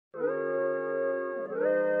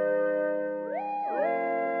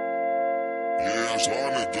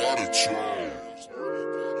S.A.N.D.A.S got it try.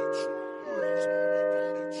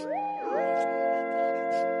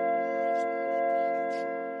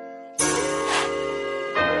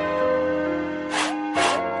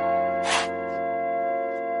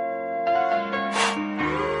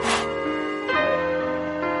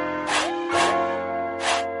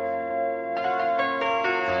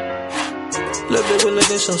 Little bit with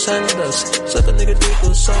looking so S.A.N.D.A.S. Suck a nigga dick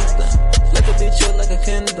or something. Like a bitch up like a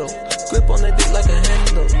candle. Grip on that dick like a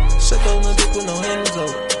handle. Suck on the dick with no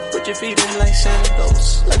handle. Put your feet in like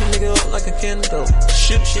S.A.N.D.A.S. Like a nigga up like a candle.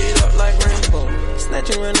 Shoot shit up like Rainbow. Snatch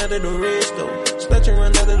and run out of the red stove. Snatch and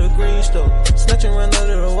run out of the green stove. Snatch and run out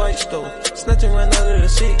of the white stove. Snatch and run out of the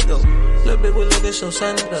seat though. Little bit with looking so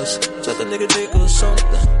S.A.N.D.A.S. Suck a nigga dick or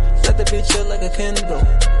something. Like the bitch up like a candle.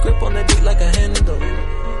 Grip on that dick like a handle.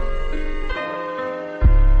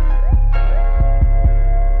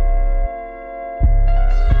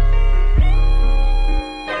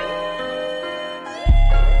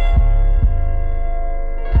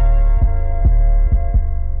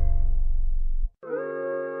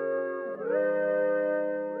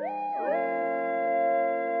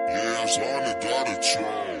 Yeah, S.A.N.D.A.S got it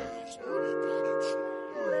try.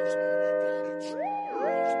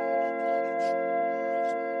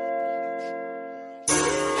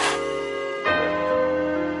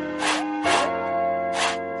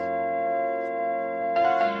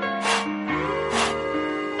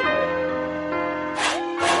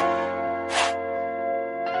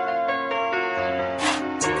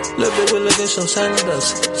 Little bit with looking so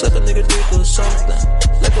S.A.N.D.A.S. Suck a nigga dick or something.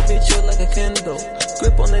 Like a bitch up like a candle.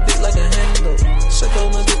 Grip on that dick like a handle. Suck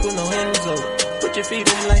on the dick with no handle. Put your feet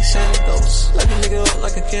in like S.A.N.D.A.S. Like a nigga up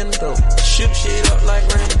like a candle. Shoot shit up like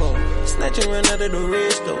Rainbow. Snatch and run out of the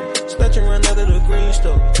red stove. Snatch and run out of the green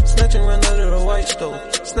stove. Snatch and run out of the white stove.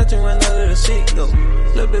 Snatch and run out of the seat though.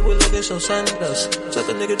 Little bit with looking so S.A.N.D.A.S. Suck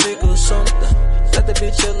a nigga dick or something. Like the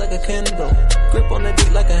bitch up like a candle. Grip on that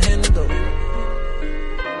dick like a handle.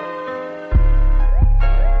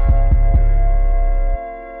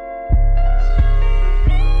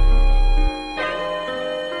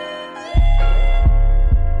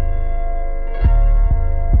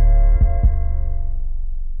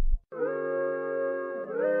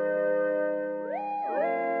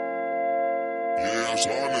 Yeah,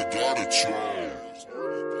 S.A.N.D.A.S got it try.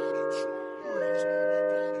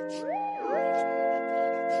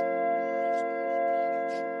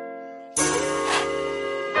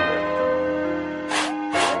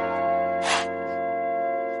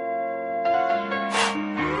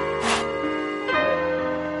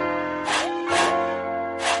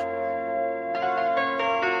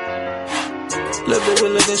 Little bit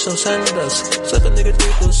with looking so S.A.N.D.A.S. Suck a nigga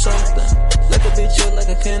dick or something. Like a bitch up like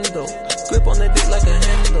a candle. Grip on that dick like a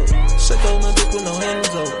handle. Suck on the dick with no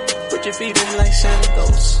handle. Put your feet in like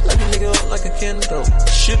S.A.N.D.A.S. Like a nigga up like a candle.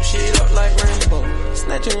 Shoot shit up like Rainbow.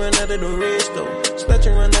 Snatch and run out of the red stove. Snatch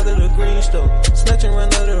and run out of the green stove. Snatch and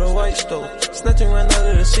run out of the white stove. Snatch and run out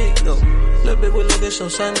of the seat though. Little bit with looking so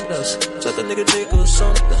S.A.N.D.A.S. Suck a nigga dick or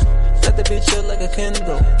something. Like the bitch up like a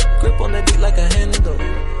candle. Grip on that dick like a handle.